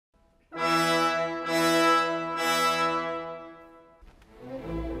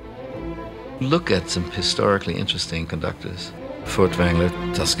Look at some historically interesting conductors. Furtwängler,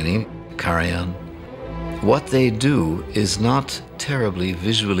 Tuscany, Karajan. What they do is not terribly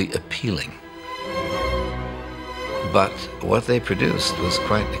visually appealing, but what they produced was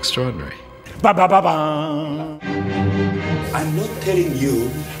quite extraordinary. Ba ba ba ba. I'm not telling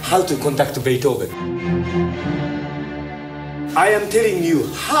you how to conduct Beethoven. I am telling you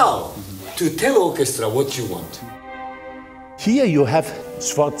how to tell orchestra what you want. Here you have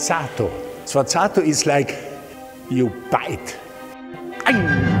sforzato. Sforzato is like you bite.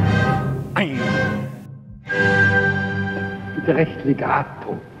 Bitte recht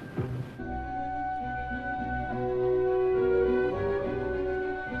legato.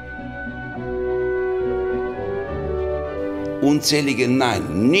 Unzählige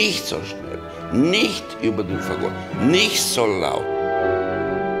Nein, nicht so schnell, nicht über den Fagott, nicht so laut.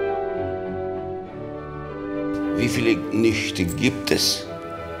 Wie viele Nichte gibt es?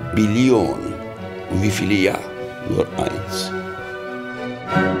 Billionen. Und wie viele Ja? Nur eins.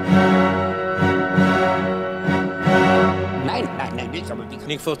 Nein,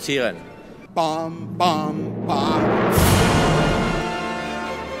 nicht forcieren. Bam, bam, bam.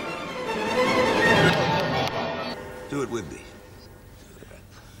 Do it with me.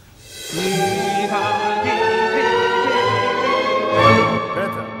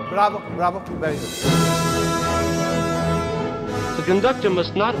 Bravo, bravo, very good. The conductor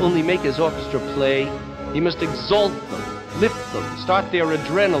must not only make his orchestra play, he must exalt them, lift them, start their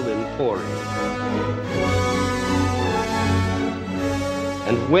adrenaline pouring.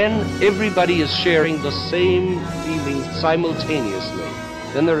 And when everybody is sharing the same feeling simultaneously,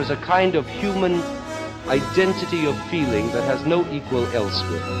 then there is a kind of human identity of feeling that has no equal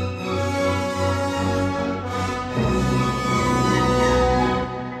elsewhere.